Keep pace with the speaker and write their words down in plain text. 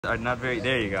Are not very.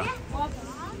 There you go.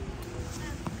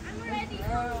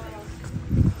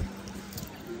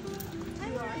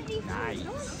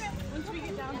 Nice.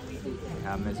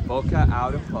 Miss Boca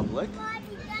out in public.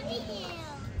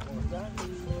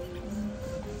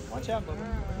 Watch out, Boca.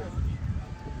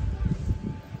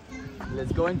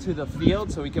 Let's go into the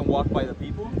field so we can walk by the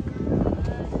people.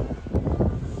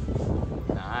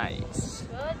 Nice.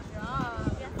 Good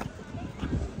job.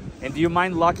 And do you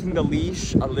mind locking the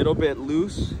leash a little bit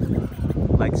loose?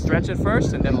 Like stretch it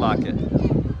first and then lock it.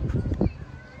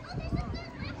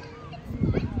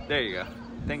 There you go.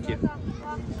 Thank you.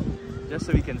 Just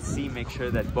so we can see, make sure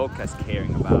that Boca's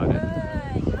caring about it.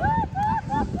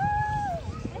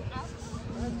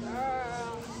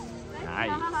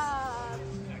 Nice.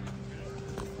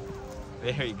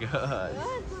 Very good. Alright,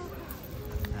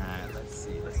 let's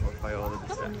see. Let's look by all the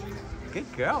distractions.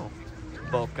 Good girl,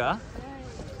 Boca.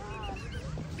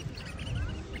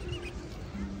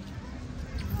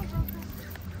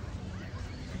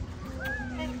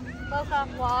 Boca,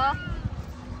 walk.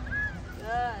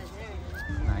 Good.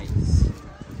 Nice.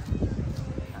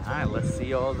 Alright, let's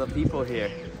see all the people here.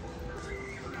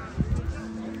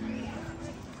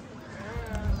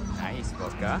 Nice,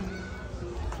 Boca.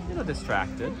 A little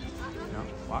distracted. No,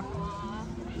 walk.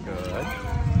 Good.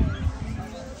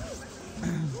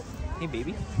 Hey,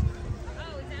 baby.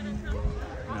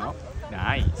 No.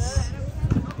 Nice.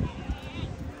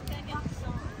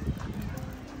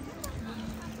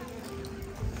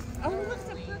 Oh, look,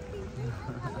 the puppy.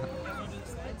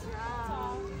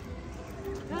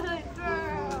 Good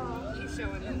girl. She's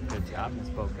showing it. Good job, Miss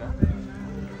Boca.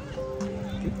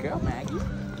 Good girl, Maggie.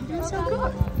 You're doing so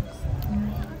good.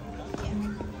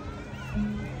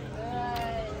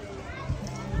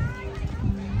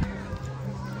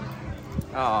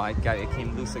 Oh, it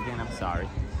came loose again. I'm sorry.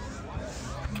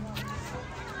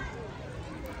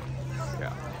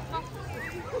 Yeah.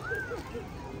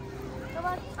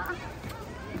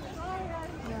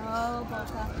 No,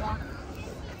 Boca, walk.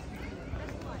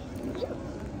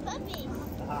 Puppy.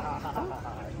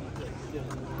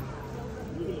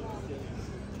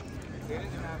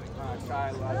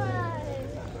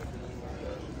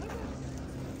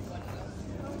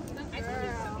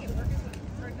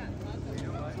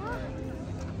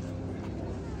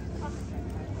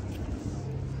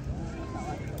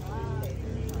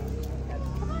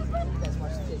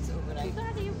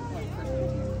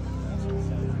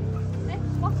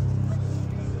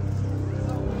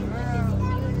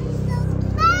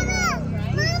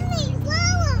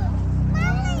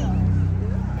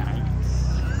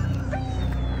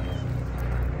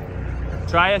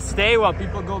 Try to stay while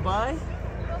people go by.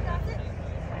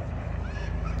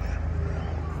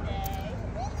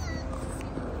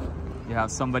 You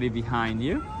have somebody behind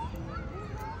you.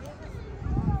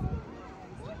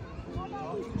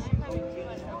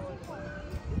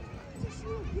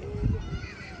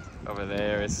 Over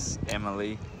there is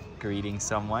Emily greeting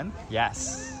someone.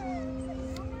 Yes.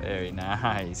 Very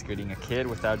nice. Greeting a kid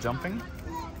without jumping.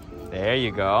 There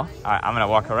you go. All right, I'm gonna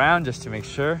walk around just to make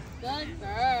sure. Good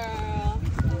girl.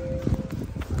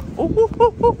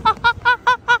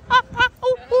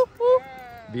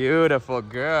 Beautiful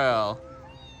girl.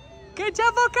 Good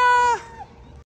job, Boca.